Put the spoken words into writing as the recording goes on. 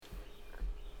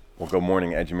Well, good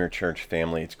morning, Edgemere Church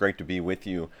family. It's great to be with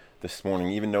you this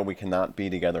morning, even though we cannot be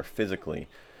together physically.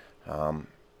 Um,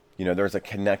 there's a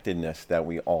connectedness that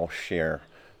we all share,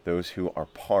 those who are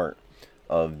part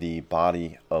of the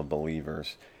body of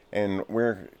believers. And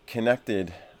we're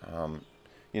connected,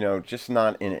 just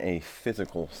not in a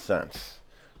physical sense,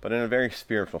 but in a very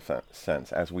spiritual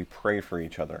sense, as we pray for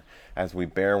each other, as we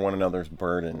bear one another's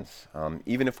burdens,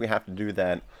 even if we have to do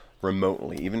that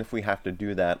remotely, even if we have to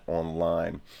do that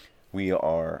online, we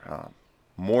are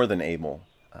more than able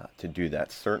to do that.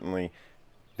 Certainly,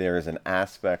 there is an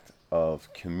aspect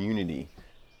of community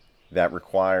that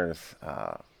requires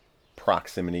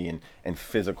proximity and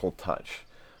physical touch.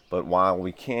 But while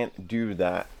we can't do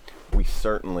that, we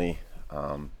certainly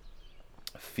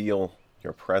feel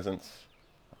your presence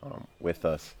with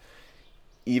us,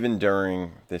 even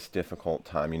during this difficult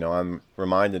time. I'm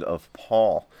reminded of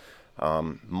Paul.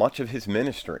 Much of his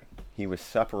ministry, he was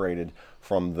separated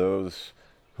from those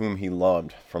whom he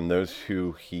loved, from those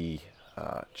who he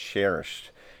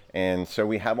cherished. And so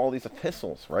we have all these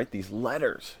epistles, right? These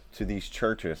letters to these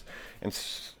churches. And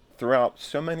throughout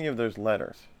so many of those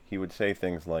letters, he would say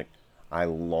things like, I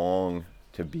long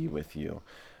to be with you.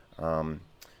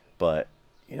 But,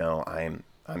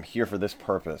 I'm here for this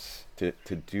purpose, to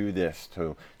do this,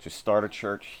 to start a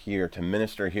church here, to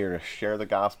minister here, to share the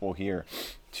gospel here,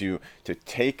 to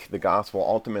take the gospel,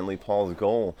 ultimately Paul's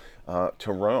goal,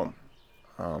 to Rome.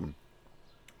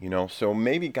 So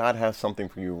maybe God has something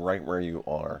for you right where you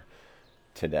are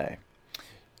today.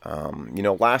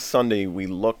 Last Sunday we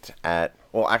looked at,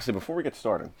 well, actually, before we get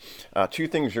started, two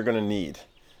things you're going to need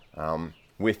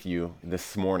with you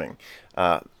this morning.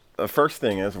 The first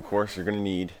thing is, of course, you're going to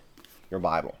need your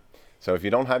Bible. So if you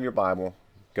don't have your Bible,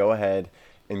 go ahead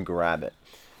and grab it.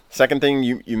 Second thing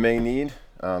you may need,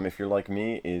 if you're like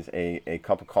me, is a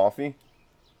cup of coffee.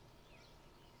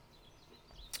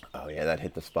 Oh yeah, that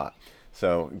hit the spot.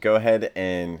 So go ahead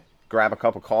and grab a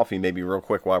cup of coffee, maybe real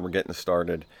quick while we're getting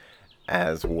started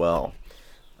as well.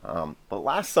 But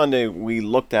last Sunday we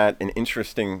looked at an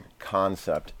interesting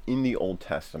concept in the Old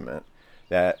Testament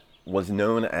that was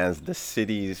known as the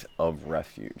cities of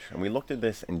refuge. And we looked at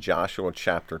this in Joshua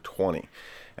chapter 20.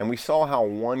 And we saw how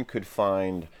one could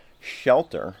find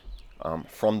shelter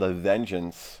from the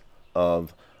vengeance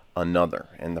of another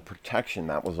and the protection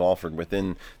that was offered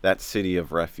within that city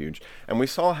of refuge. And we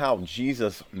saw how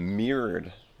Jesus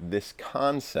mirrored this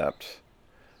concept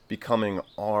becoming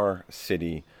our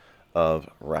city of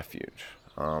refuge.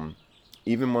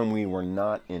 Even when we were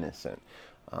not innocent,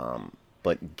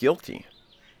 but guilty,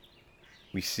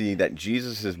 we see that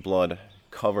Jesus' blood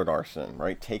covered our sin,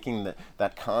 right? Taking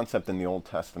that concept in the Old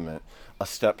Testament a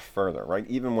step further, right?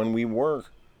 Even when we were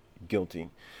guilty,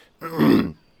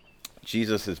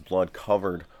 Jesus' blood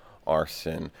covered our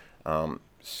sin,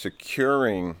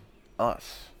 securing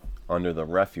us under the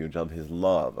refuge of his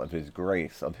love, of his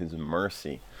grace, of his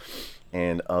mercy,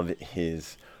 and of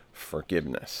his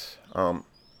forgiveness.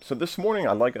 So this morning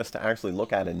I'd like us to actually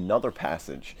look at another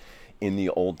passage in the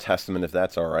Old Testament, if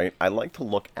that's all right. I'd like to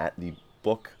look at the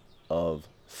book of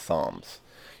Psalms.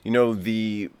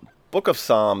 The book of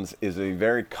Psalms is a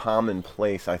very common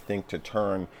place, I think, to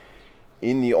turn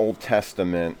in the Old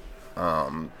Testament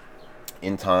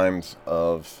in times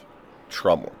of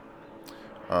trouble.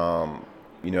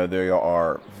 There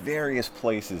are various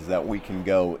places that we can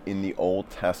go in the Old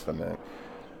Testament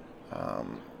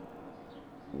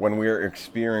when we're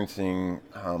experiencing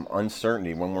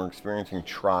uncertainty, when we're experiencing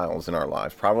trials in our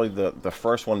lives. Probably the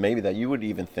first one maybe that you would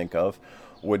even think of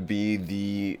would be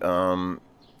the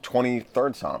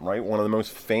 23rd Psalm, right? One of the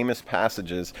most famous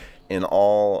passages in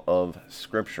all of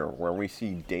Scripture, where we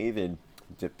see David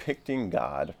depicting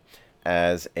God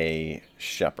as a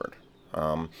shepherd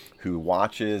who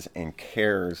watches and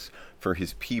cares for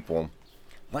his people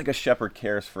like a shepherd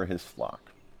cares for his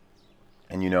flock.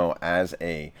 And as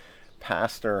a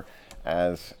pastor,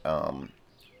 as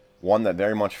one that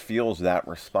very much feels that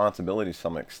responsibility to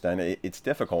some extent, it's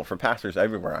difficult for pastors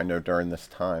everywhere, I know, during this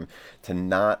time to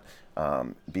not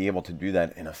be able to do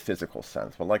that in a physical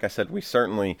sense. But like I said, we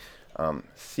certainly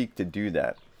seek to do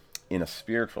that in a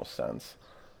spiritual sense,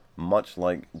 much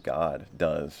like God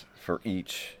does for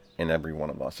each and every one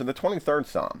of us. So the 23rd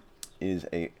Psalm is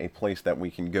a place that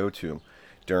we can go to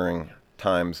during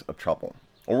times of trouble.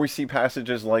 Or we see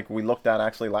passages like we looked at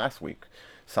actually last week,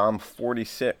 Psalm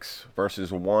 46,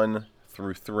 verses 1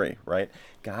 through 3, right?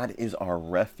 God is our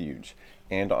refuge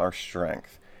and our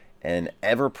strength, an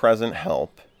ever-present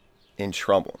help in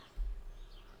trouble.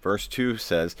 Verse 2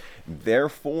 says,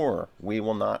 therefore we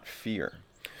will not fear,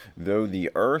 though the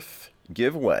earth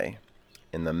give way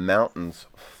and the mountains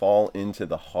fall into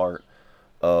the heart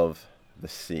of the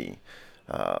sea,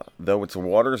 though its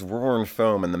waters roar and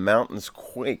foam and the mountains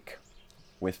quake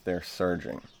with their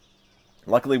surging.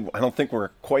 Luckily, I don't think we're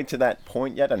quite to that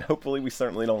point yet, and hopefully we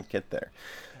certainly don't get there.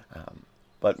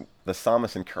 But the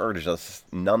psalmist encourages us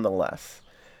nonetheless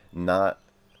not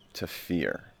to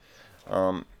fear.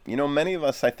 Many of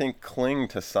us, I think, cling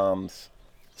to psalms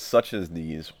such as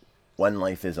these when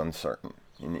life is uncertain.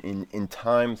 In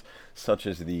times such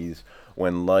as these,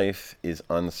 when life is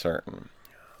uncertain,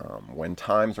 when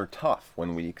times are tough,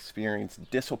 when we experience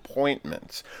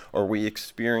disappointments or we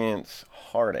experience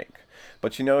heartache.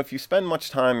 But if you spend much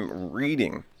time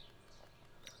reading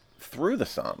through the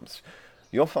Psalms,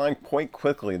 you'll find quite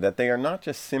quickly that they are not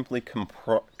just simply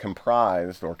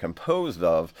comprised or composed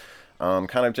of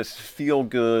kind of just feel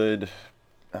good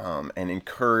and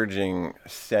encouraging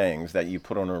sayings that you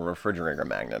put on a refrigerator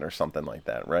magnet or something like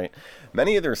that, right?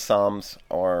 Many of their Psalms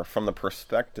are from the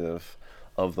perspective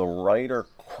of the writer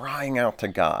crying out to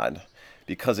God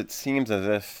because it seems as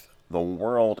if the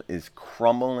world is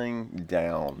crumbling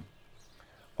down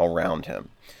around him.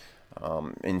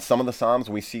 In some of the Psalms,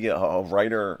 we see a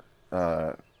writer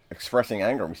expressing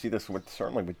anger. We see this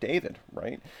certainly with David,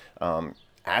 right?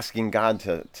 Asking God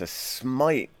to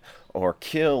smite or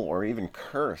kill or even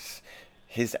curse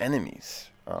his enemies.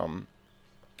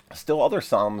 Still, other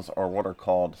Psalms are what are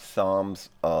called Psalms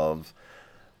of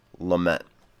Lament.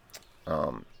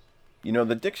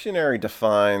 The dictionary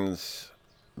defines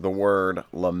the word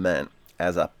lament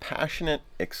as a passionate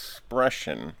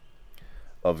expression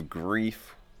of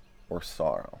grief or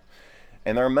sorrow.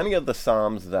 And there are many of the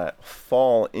Psalms that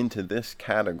fall into this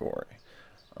category.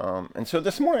 And so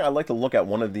this morning I'd like to look at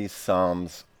one of these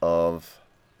Psalms of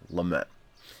lament.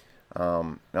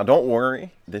 Now don't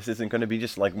worry, this isn't going to be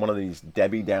just like one of these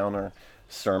Debbie Downer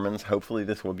sermons. Hopefully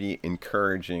this will be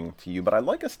encouraging to you. But I'd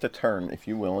like us to turn, if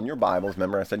you will, in your Bibles.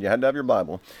 Remember I said you had to have your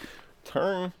Bible.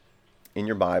 Turn in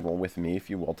your Bible with me, if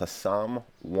you will, to Psalm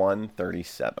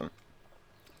 137.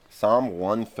 Psalm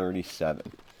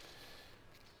 137.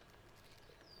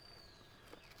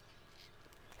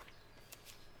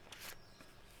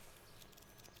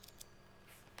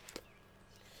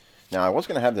 Now, I was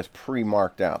going to have this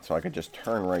pre-marked out so I could just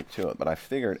turn right to it, but I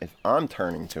figured if I'm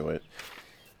turning to it,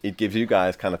 it gives you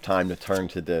guys kind of time to turn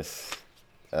to this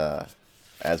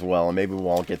as well, and maybe we'll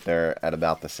all get there at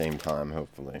about the same time,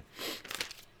 hopefully.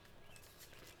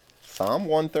 Psalm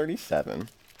 137,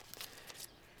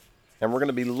 and we're going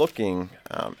to be looking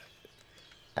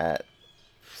at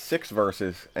 6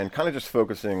 verses and kind of just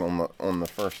focusing on the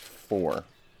first 4,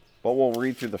 but we'll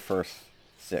read through the first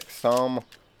 6. Psalm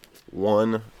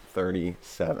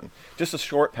 137. Just a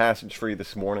short passage for you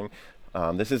this morning.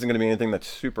 This isn't going to be anything that's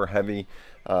super heavy,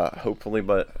 hopefully,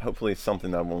 but hopefully it's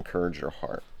something that will encourage your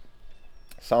heart.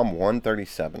 Psalm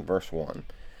 137, verse 1.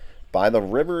 By the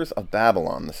rivers of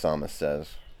Babylon, the psalmist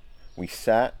says, we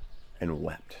sat and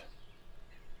wept.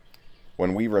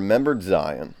 When we remembered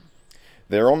Zion,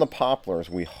 there on the poplars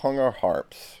we hung our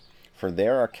harps, for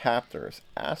there our captors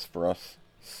asked for us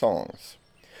songs.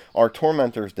 Our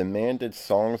tormentors demanded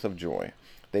songs of joy.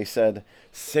 They said,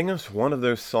 sing us one of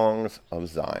those songs of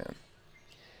Zion.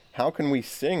 How can we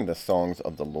sing the songs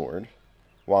of the Lord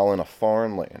while in a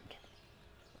foreign land?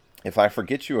 If I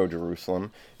forget you, O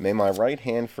Jerusalem, may my right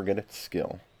hand forget its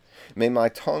skill. May my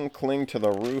tongue cling to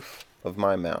the roof of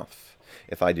my mouth.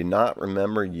 If I do not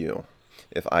remember you,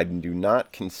 if I do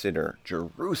not consider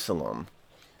Jerusalem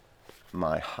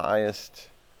my highest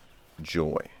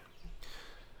joy.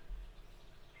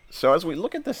 So as we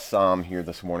look at this psalm here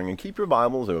this morning, and keep your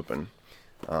Bibles open,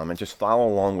 and just follow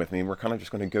along with me, we're kind of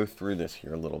just going to go through this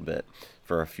here a little bit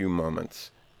for a few moments.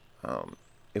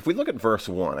 If we look at verse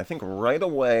 1, I think right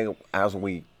away as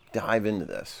we dive into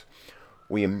this,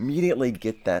 we immediately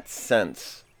get that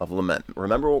sense of lament.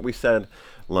 Remember what we said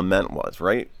lament was,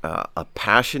 right? A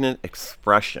passionate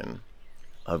expression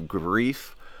of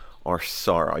grief or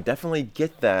sorrow. I definitely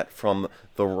get that from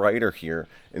the writer here,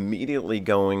 immediately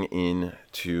going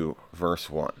into verse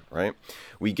 1, right?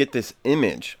 We get this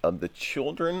image of the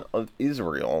children of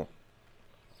Israel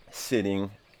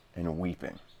sitting and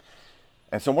weeping.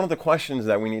 And so one of the questions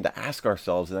that we need to ask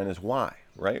ourselves then is why,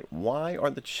 right? Why are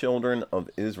the children of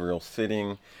Israel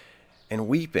sitting and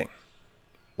weeping?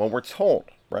 Well, we're told,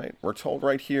 right? We're told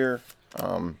right here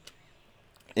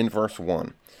in verse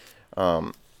 1.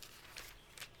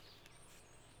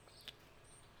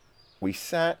 We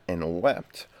sat and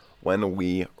wept when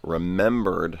we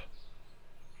remembered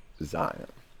Zion.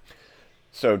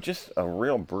 So just a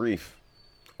real brief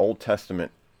Old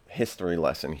Testament history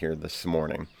lesson here this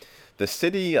morning. The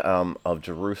city of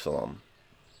Jerusalem,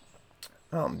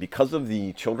 because of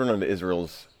the children of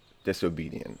Israel's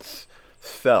disobedience,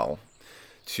 fell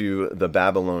to the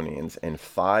Babylonians in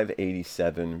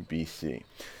 587 BC.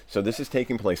 So this is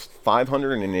taking place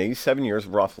 587 years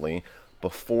roughly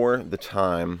before the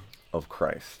time of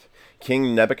Christ.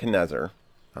 King Nebuchadnezzar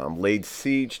laid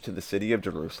siege to the city of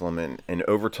Jerusalem and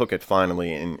overtook it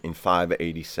finally in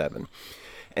 587.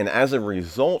 And as a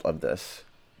result of this,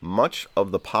 much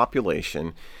of the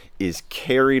population is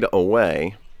carried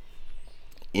away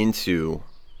into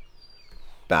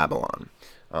Babylon,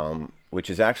 which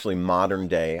is actually modern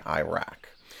day Iraq.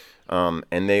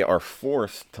 And they are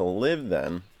forced to live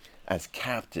then as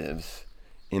captives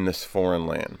in this foreign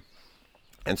land.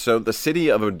 And so the city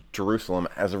of Jerusalem,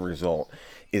 as a result,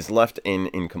 is left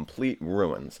in complete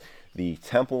ruins. The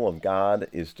temple of God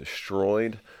is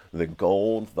destroyed. The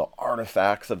gold, the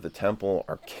artifacts of the temple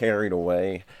are carried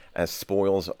away as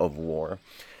spoils of war.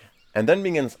 And then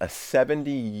begins a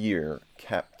 70-year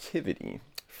captivity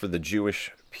for the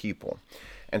Jewish people.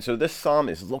 And so this psalm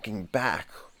is looking back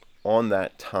on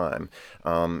that time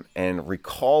and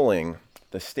recalling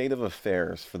the state of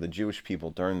affairs for the Jewish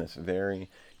people during this very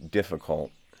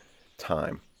difficult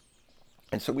time.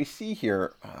 And so we see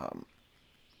here,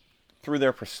 through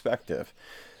their perspective,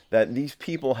 that these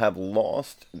people have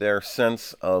lost their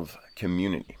sense of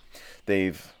community.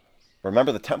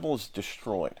 Remember, the temple is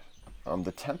destroyed.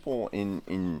 The temple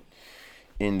in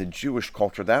the Jewish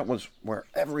culture, that was where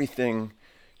everything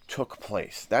took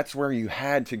place. That's where you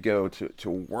had to go to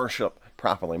worship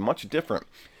properly. Much different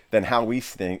than how we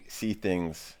see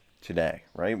things today,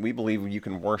 right? We believe you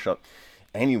can worship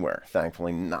anywhere,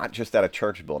 thankfully, not just at a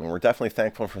church building. We're definitely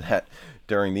thankful for that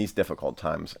during these difficult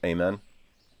times. Amen.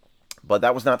 But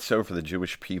that was not so for the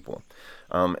Jewish people.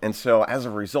 And so as a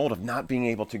result of not being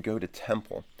able to go to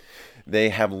temple, they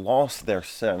have lost their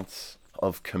sense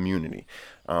of community.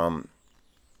 And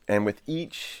with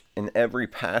each and every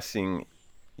passing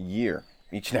year,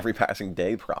 each and every passing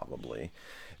day probably,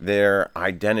 their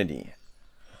identity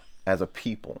as a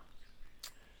people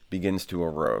begins to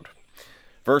erode.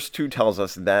 Verse 2 tells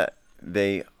us that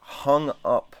they hung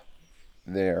up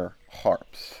their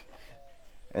harps.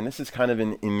 And this is kind of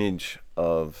an image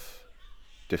of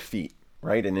defeat,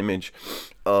 right? An image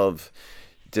of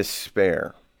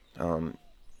despair.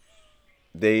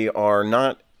 They are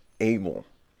not able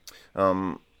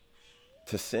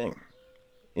to sing.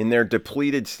 In their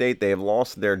depleted state, they have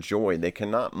lost their joy. They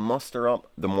cannot muster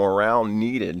up the morale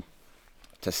needed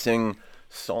to sing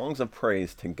songs of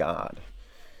praise to God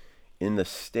in the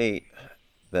state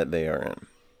that they are in.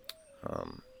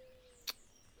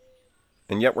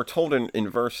 And yet we're told in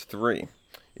verse 3,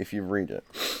 if you read it,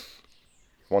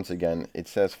 once again, it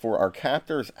says, "For our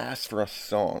captors asked for us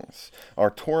songs. Our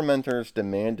tormentors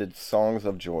demanded songs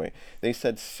of joy. They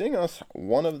said, 'Sing us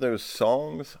one of those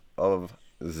songs of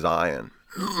Zion.'"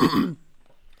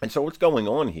 And so what's going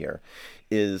on here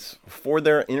is, for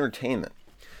their entertainment,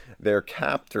 their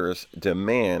captors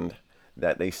demand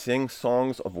that they sing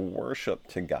songs of worship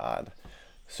to God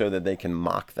so that they can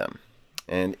mock them.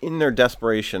 And in their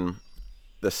desperation,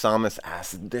 the psalmist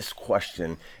asks this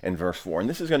question in verse 4. And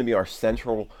this is going to be our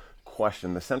central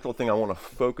question, the central thing I want to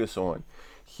focus on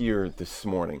here this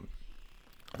morning.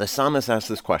 The psalmist asks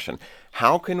this question: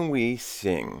 how can we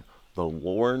sing the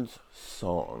Lord's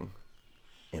song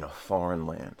in a foreign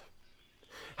land?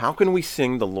 How can we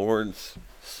sing the Lord's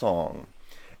song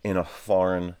in a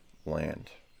foreign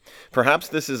land? Perhaps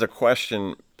this is a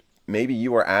question maybe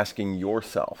you are asking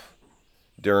yourself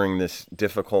during this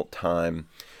difficult time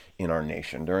in our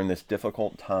nation, during this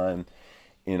difficult time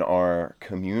in our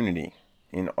community,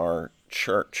 in our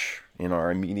church, in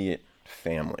our immediate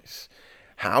families.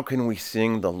 How can we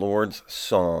sing the Lord's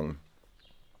song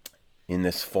in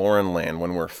this foreign land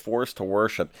when we're forced to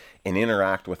worship and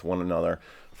interact with one another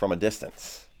from a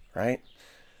distance, right?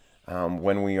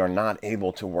 When we are not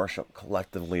able to worship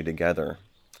collectively together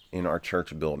in our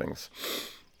church buildings.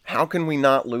 How can we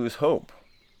not lose hope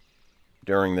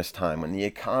during this time when the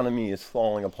economy is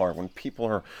falling apart, when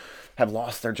people have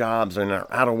lost their jobs and are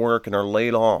out of work and are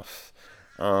laid off?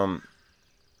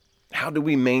 How do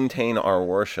we maintain our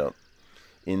worship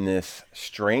in this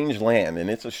strange land, and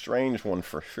it's a strange one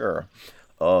for sure,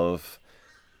 of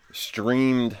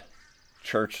streamed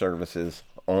church services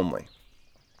only?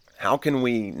 How can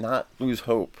we not lose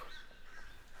hope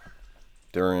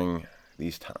during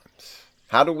these times?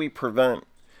 How do we prevent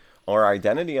our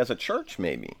identity as a church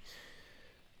maybe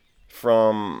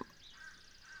from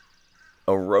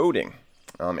eroding?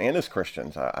 And as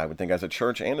Christians, I would think as a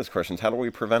church and as Christians, how do we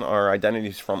prevent our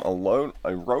identities from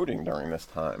eroding during this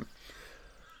time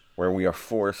where we are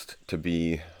forced to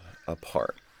be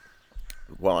apart?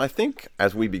 Well, I think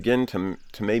as we begin to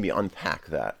maybe unpack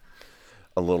that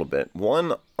a little bit,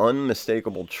 one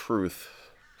unmistakable truth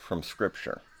from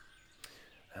Scripture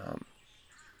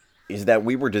is that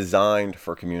we were designed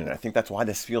for community. I think that's why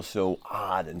this feels so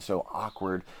odd and so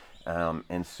awkward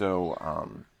and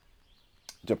so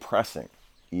depressing,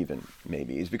 even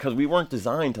maybe, is because we weren't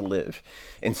designed to live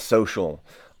in social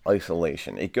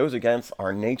isolation. It goes against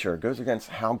our nature, it goes against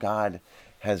how God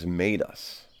has made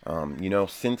us.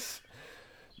 Since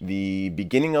the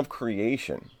beginning of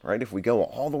creation, right? If we go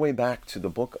all the way back to the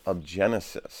book of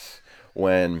Genesis,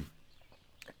 when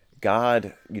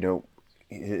God,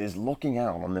 is looking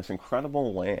out on this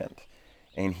incredible land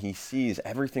and he sees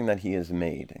everything that he has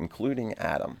made, including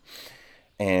Adam,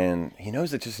 and he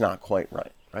knows it's just not quite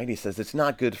right? He says it's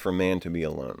not good for man to be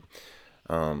alone.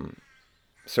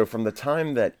 So from the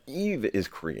time that Eve is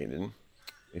created,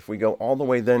 if we go all the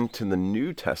way then to the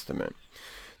New Testament,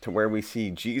 to where we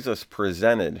see Jesus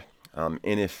presented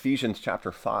in Ephesians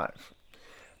chapter 5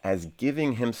 as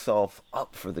giving himself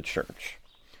up for the church.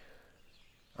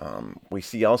 We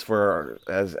see elsewhere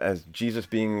as Jesus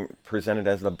being presented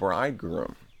as the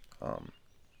bridegroom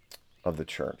of the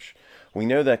church. We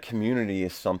know that community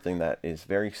is something that is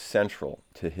very central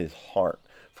to his heart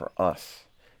for us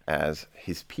as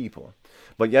his people.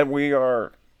 But yet we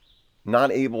are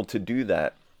not able to do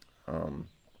that,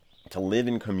 to live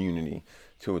in community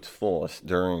to its fullest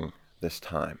during this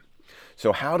time.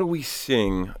 So how do we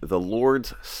sing the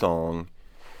Lord's song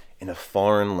in a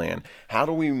foreign land? How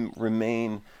do we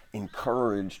remain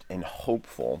encouraged and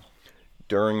hopeful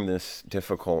during this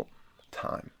difficult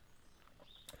time?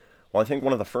 Well, I think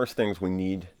one of the first things we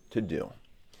need to do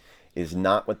is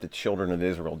not what the children of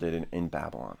Israel did in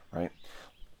Babylon, right?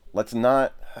 Let's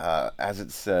not, as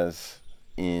it says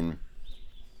in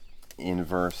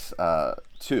verse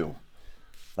 2,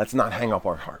 let's not hang up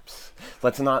our harps.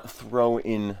 Let's not throw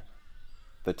in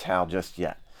the towel just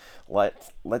yet.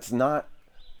 Let's not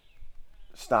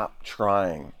stop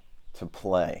trying to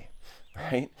play,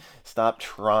 right? Stop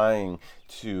trying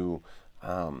to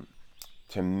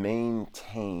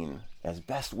maintain as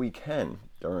best we can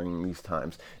during these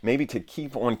times. Maybe to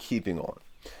keep on keeping on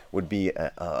would be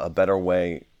a better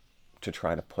way to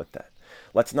try to put that.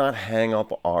 Let's not hang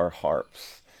up our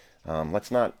harps.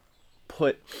 Let's not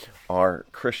put our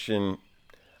Christian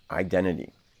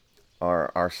identity,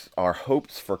 our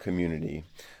hopes for community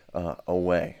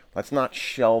away. Let's not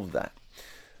shelve that.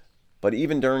 But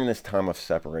even during this time of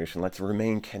separation, let's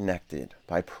remain connected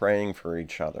by praying for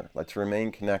each other. Let's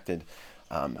remain connected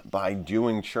by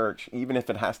doing church, even if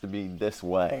it has to be this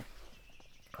way,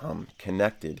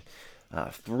 connected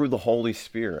through the Holy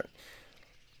Spirit.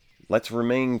 Let's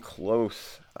remain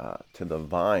close to the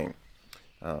vine,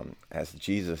 as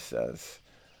Jesus says,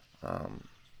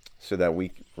 so that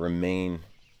we remain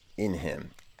in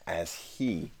him as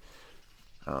he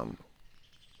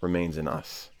remains in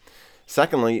us.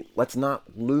 Secondly, let's not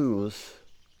lose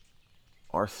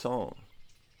our song.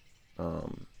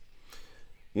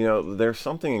 There's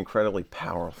something incredibly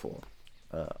powerful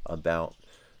about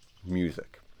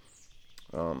music.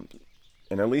 And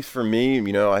at least for me,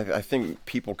 I think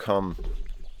people come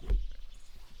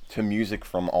to music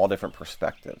from all different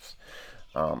perspectives.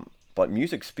 But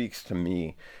music speaks to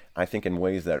me, I think, in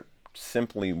ways that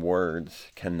simply words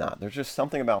cannot. There's just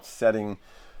something about setting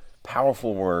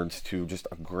powerful words to just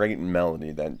a great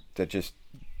melody that just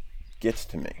gets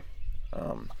to me.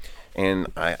 And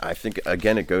I think,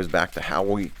 again, it goes back to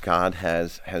how God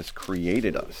has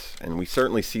created us. And we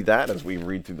certainly see that as we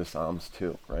read through the Psalms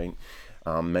too, right?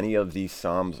 Many of these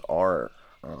Psalms were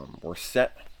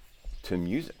set to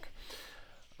music.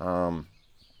 And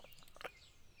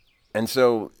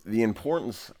so the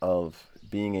importance of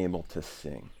being able to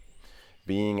sing,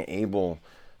 being able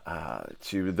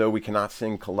to, though we cannot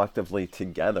sing collectively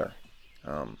together,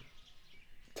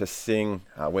 to sing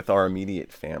with our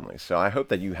immediate family. So I hope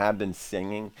that you have been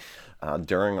singing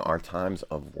during our times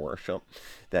of worship,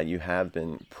 that you have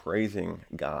been praising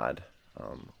God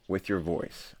with your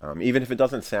voice. Even if it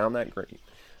doesn't sound that great,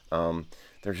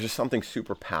 there's just something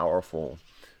super powerful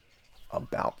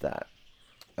about that.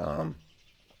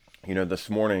 This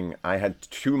morning I had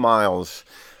 2 miles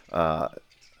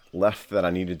left that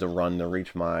I needed to run to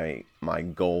reach my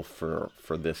goal for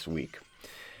this week.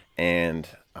 And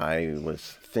I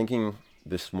was thinking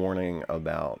this morning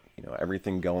about,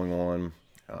 everything going on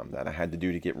that I had to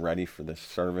do to get ready for this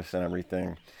service and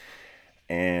everything.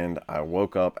 And I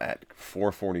woke up at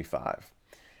 4:45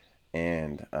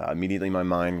 and immediately my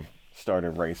mind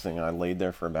started racing. I laid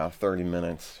there for about 30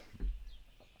 minutes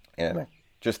and I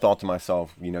just thought to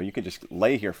myself, you could just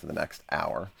lay here for the next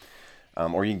hour.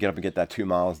 Or you can get up and get that 2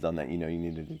 miles done that you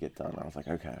needed to get done. I was like,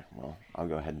 okay, well, I'll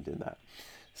go ahead and do that.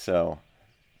 So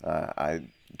I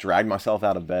dragged myself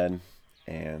out of bed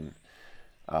and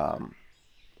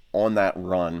on that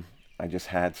run, I just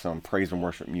had some praise and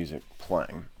worship music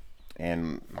playing.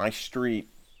 And my street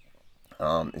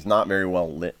is not very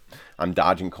well lit. I'm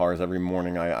dodging cars every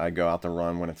morning. I go out to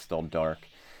run when it's still dark.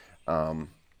 Um,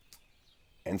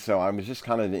 and so I was just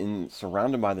kind of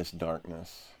surrounded by this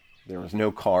darkness. There was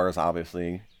no cars,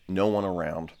 obviously, no one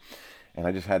around. And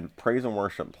I just had praise and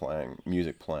worship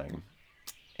music playing.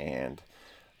 And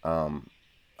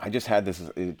I just had this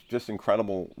just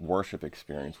incredible worship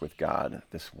experience with God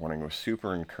this morning. It was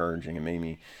super encouraging. It made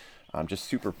me just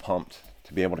super pumped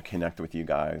to be able to connect with you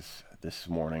guys this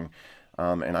morning.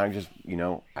 And I just,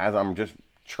 as I'm just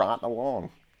trotting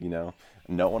along, no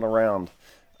one around,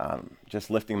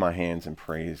 just lifting my hands in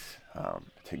praise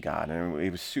to God. And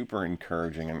it was super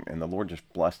encouraging. And the Lord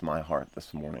just blessed my heart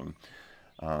this morning,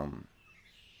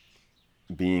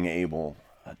 being able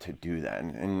to do that.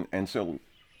 And so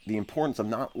the importance of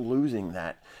not losing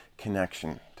that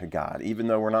connection to God, even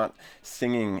though we're not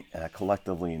singing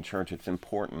collectively in church, it's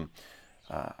important,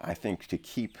 I think, to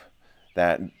keep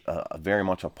that very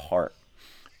much a part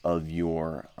of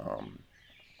your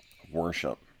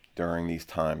worship during these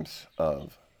times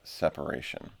of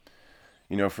separation.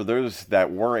 For those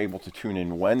that were able to tune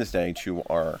in Wednesday to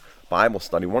our Bible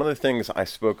study, one of the things I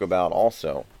spoke about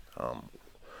also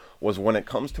was when it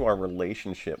comes to our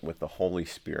relationship with the Holy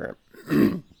Spirit.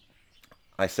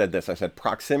 I said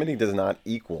proximity does not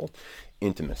equal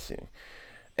intimacy.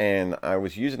 And I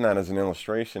was using that as an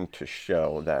illustration to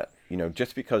show that,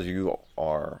 just because you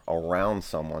are around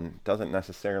someone doesn't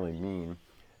necessarily mean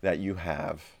that you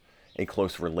have a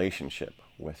close relationship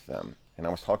with them. And I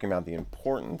was talking about the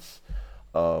importance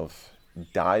of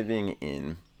diving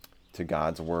in to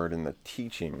God's Word and the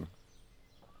teaching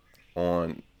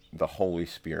on the Holy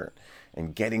Spirit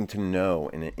and getting to know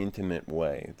in an intimate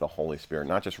way the Holy Spirit,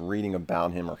 not just reading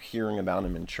about Him or hearing about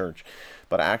Him in church,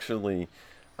 but actually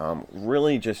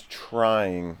really just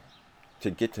trying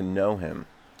to get to know Him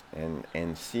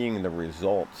and seeing the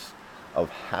results of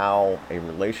how a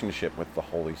relationship with the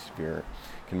Holy Spirit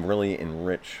can really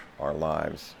enrich our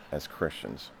lives as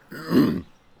Christians.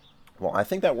 Well, I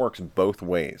think that works both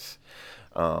ways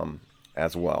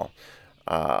as well.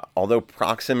 Although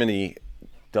proximity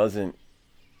doesn't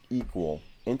equal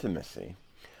intimacy,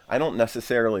 I don't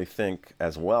necessarily think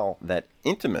as well that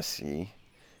intimacy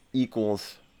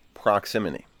equals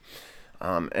proximity.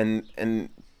 And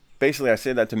basically I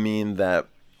say that to mean that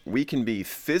we can be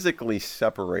physically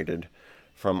separated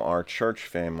from our church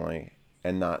family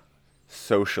and not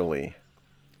socially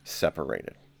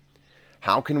separated.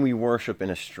 How can we worship in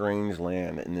a strange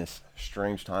land in this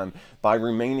strange time? By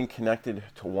remaining connected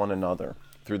to one another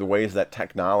through the ways that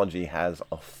technology has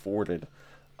afforded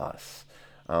us.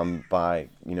 By,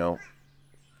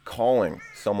 calling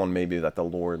someone maybe that the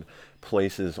Lord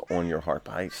places on your heart.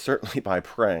 Certainly by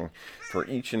praying for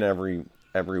each and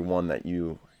every one that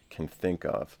you can think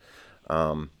of.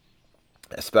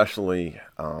 Especially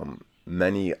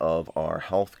many of our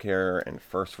healthcare and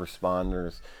first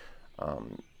responders.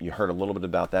 You heard a little bit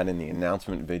about that in the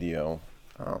announcement video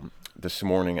this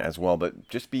morning as well, but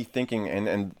just be thinking,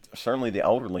 and certainly the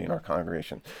elderly in our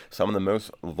congregation, some of the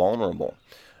most vulnerable.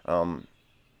 And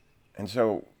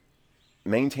so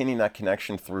maintaining that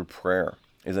connection through prayer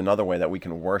is another way that we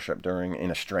can worship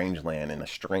in a strange land, in a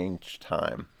strange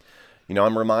time.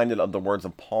 I'm reminded of the words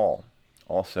of Paul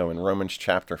also in Romans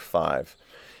chapter 5.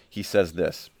 He says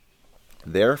this,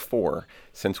 "Therefore,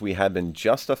 since we have been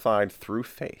justified through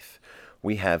faith,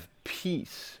 we have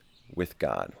peace with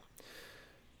God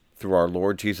through our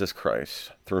Lord Jesus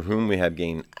Christ, through whom we have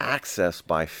gained access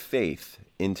by faith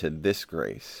into this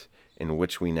grace in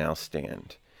which we now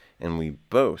stand, and we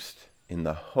boast in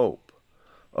the hope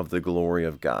of the glory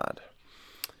of God."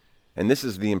 And this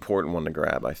is the important one to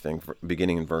grab, I think,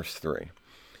 beginning in verse 3.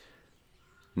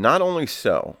 "Not only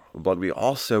so, but we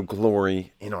also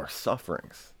glory in our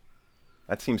sufferings."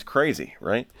 That seems crazy,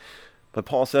 right? But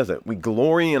Paul says it. We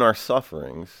glory in our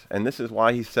sufferings, and this is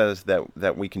why he says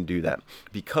that we can do that.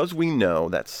 Because we know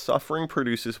that suffering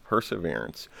produces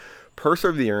perseverance,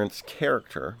 perseverance,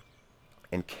 character,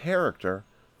 and character,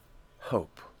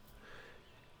 hope.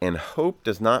 And hope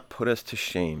does not put us to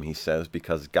shame, he says,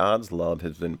 because God's love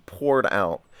has been poured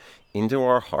out into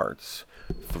our hearts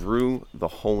through the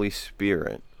Holy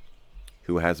Spirit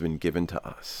who has been given to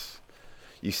us.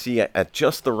 You see, at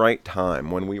just the right time,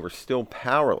 when we were still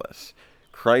powerless,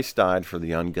 Christ died for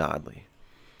the ungodly.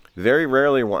 Very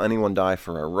rarely will anyone die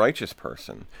for a righteous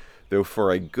person, though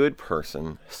for a good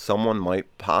person, someone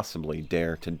might possibly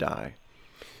dare to die.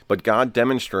 But God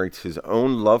demonstrates his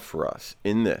own love for us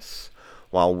in this: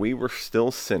 while we were still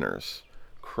sinners,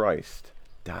 Christ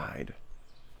died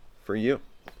for you.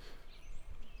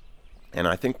 And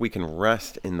I think we can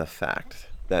rest in the fact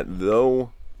that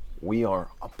though we are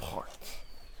apart,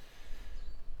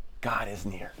 God is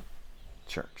near,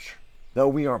 church. Though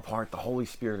we are apart, the Holy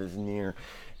Spirit is near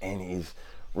and is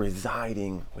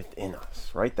residing within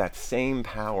us, right? That same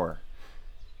power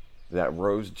that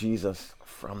rose Jesus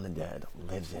from the dead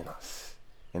lives in us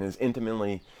and is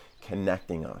intimately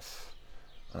connecting us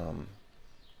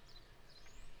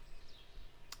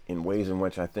in ways in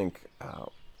which I think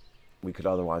we could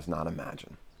otherwise not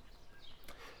imagine.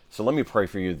 So let me pray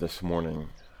for you this morning,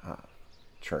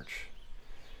 church.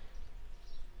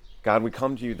 God, we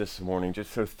come to you this morning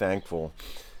just so thankful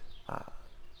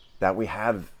that we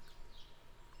have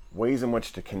ways in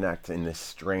which to connect in this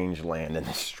strange land, in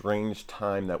this strange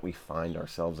time that we find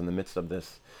ourselves in the midst of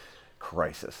this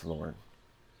crisis, Lord.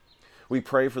 We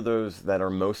pray for those that are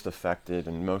most affected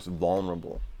and most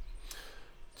vulnerable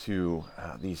to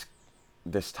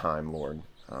this time, Lord,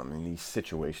 in these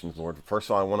situations, Lord. First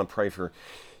of all, I want to pray for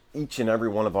each and every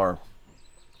one of our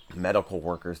medical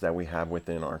workers that we have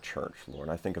within our church, Lord.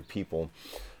 I think of people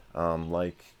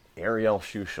like Ariel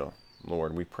Shusha,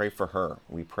 Lord. We pray for her.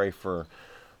 We pray for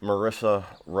Marissa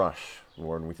Rush,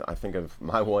 Lord. I think of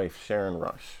my wife, Sharon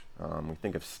Rush. We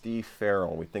think of Steve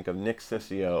Farrell. We think of Nick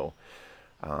Sissio,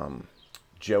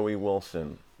 Joey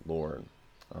Wilson, Lord.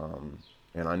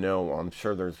 And I'm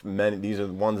sure there's many. These are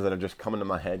the ones that are just coming to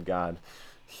my head, God,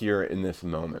 here in this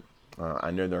moment. I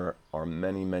know there are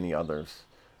many, many others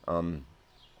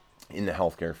in the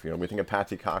healthcare field. We think of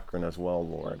Patsy Cochran as well,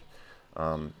 Lord,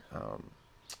 and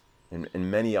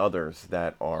many others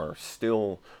that are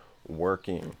still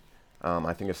working.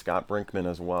 I think of Scott Brinkman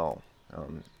as well,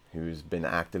 who's been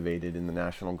activated in the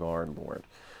National Guard, Lord.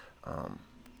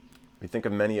 We think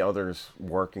of many others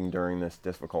working during this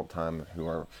difficult time who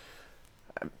are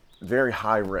very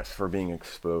high risk for being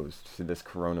exposed to this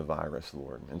coronavirus,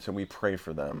 Lord. And so we pray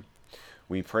for them.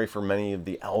 We pray for many of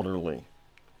the elderly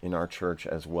in our church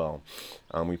as well.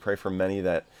 We pray for many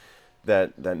that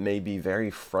may be very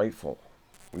frightful.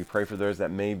 We pray for those that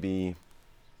may be,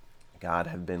 God,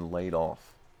 have been laid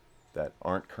off, that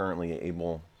aren't currently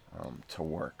able to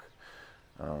work.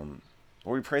 Lord,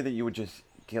 we pray that you would just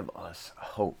give us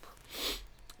hope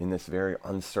in this very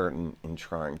uncertain and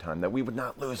trying time, that we would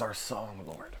not lose our song,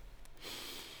 Lord.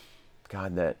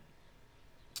 God, that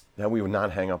we would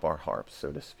not hang up our harps,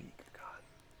 so to speak, God,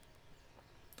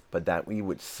 but that we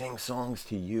would sing songs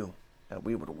to you, that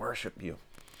we would worship you,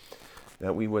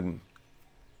 that we would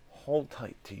hold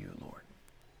tight to you, Lord,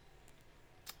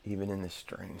 even in this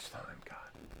strange time, God,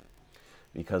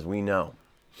 because we know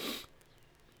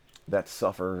that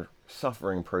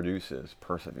suffering produces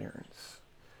perseverance.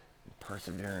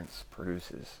 Perseverance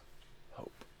produces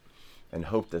hope. And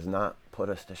hope does not put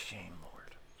us to shame,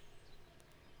 Lord.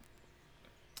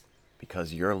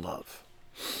 Because your love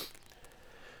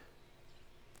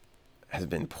has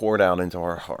been poured out into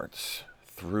our hearts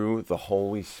through the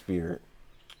Holy Spirit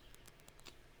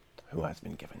who has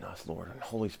been given us, Lord. And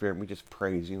Holy Spirit, we just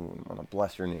praise you and want to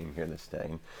bless your name here this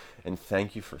day. And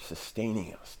thank you for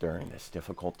sustaining us during this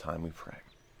difficult time, we pray.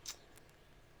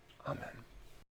 Amen.